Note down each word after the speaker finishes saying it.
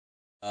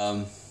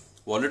Um,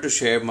 Wanted to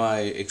share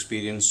my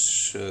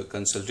experience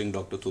consulting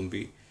Dr.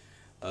 Tumbi.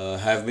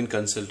 Have been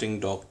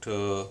consulting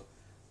Dr.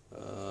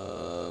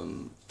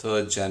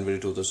 3rd January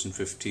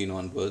 2015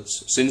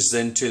 onwards. Since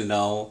then till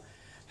now,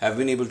 have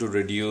been able to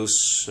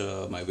reduce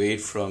my weight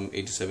from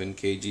 87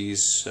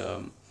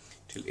 kgs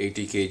till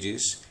 80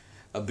 kgs.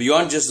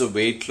 Beyond just the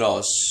weight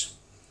loss,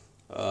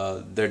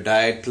 the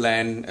diet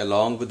plan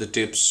along with the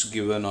tips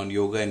given on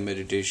yoga and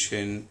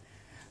meditation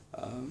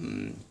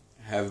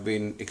have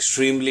been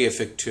extremely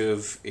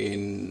effective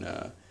in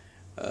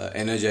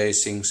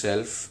energizing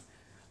self.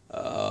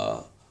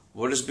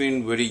 What has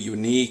been very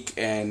unique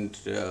and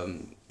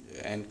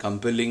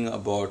compelling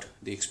about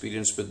the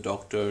experience with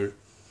doctor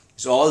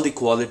is all the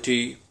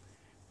quality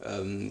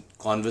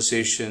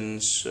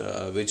conversations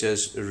which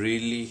has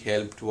really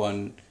helped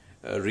one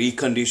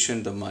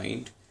recondition the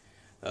mind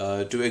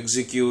to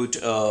execute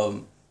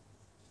a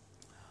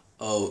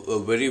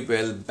very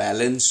well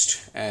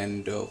balanced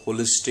and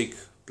holistic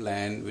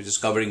plan which is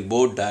covering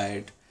both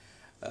diet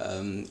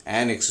and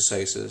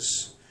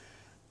exercises.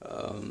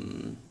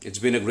 It's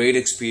been a great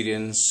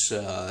experience.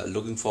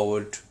 Looking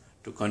forward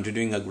to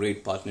continuing a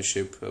great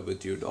partnership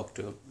with you,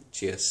 Doctor.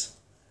 Cheers.